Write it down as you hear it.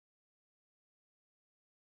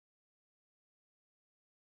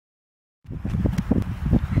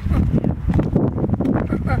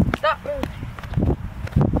Stop.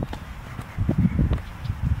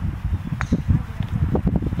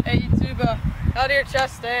 Hey YouTube, out here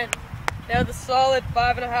Chastain. They have the solid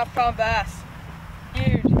 5.5 pound bass.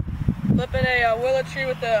 Huge. Flipping a willow tree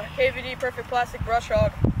with the KVD perfect plastic brush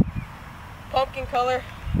hog. Pumpkin color.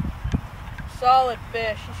 Solid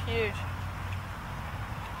fish. He's huge.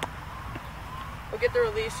 We'll get the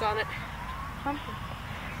release on it. Pumpkin.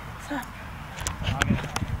 What's up?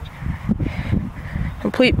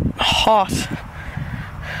 Complete hoss.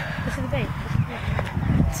 This is the bait.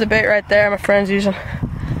 It's the bait right there my friend's using.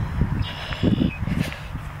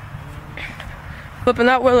 Flipping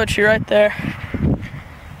that willow tree right there.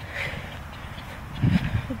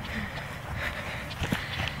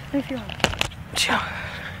 Chill.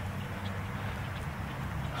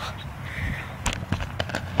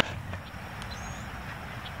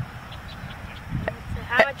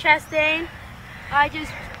 Have a Chastain. I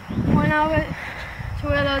just went over to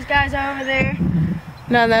where those guys are over there.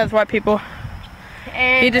 No, that's white people.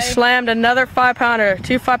 And He just slammed another 5 pounder,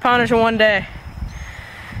 2 5 pounders in one day.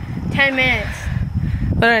 10 minutes.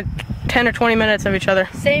 Within 10 or 20 minutes of each other.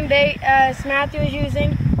 Same bait as Matthew was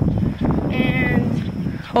using, and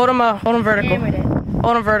Hold him vertical. hammered it.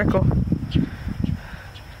 Hold him vertical.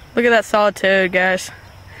 Look at that solid toad, guys.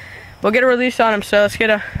 We'll get a release on him, so let's get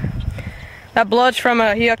a. That blood's from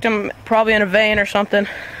he hooked him probably in a vein or something.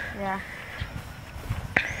 Yeah.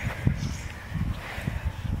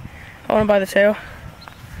 Hold him by the tail.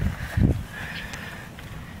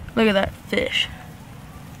 Look at that fish.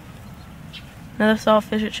 Another solid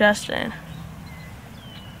fish at Chastain.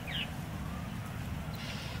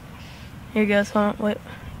 Here he goes, hold on, wait.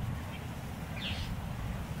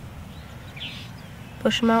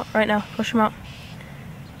 Push him out right now, push him out.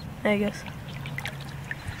 There he goes.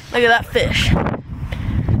 Look at that fish.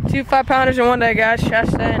 2 5 pounders in one day, guys,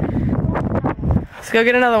 Chastain. Let's go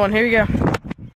get another one, here we go.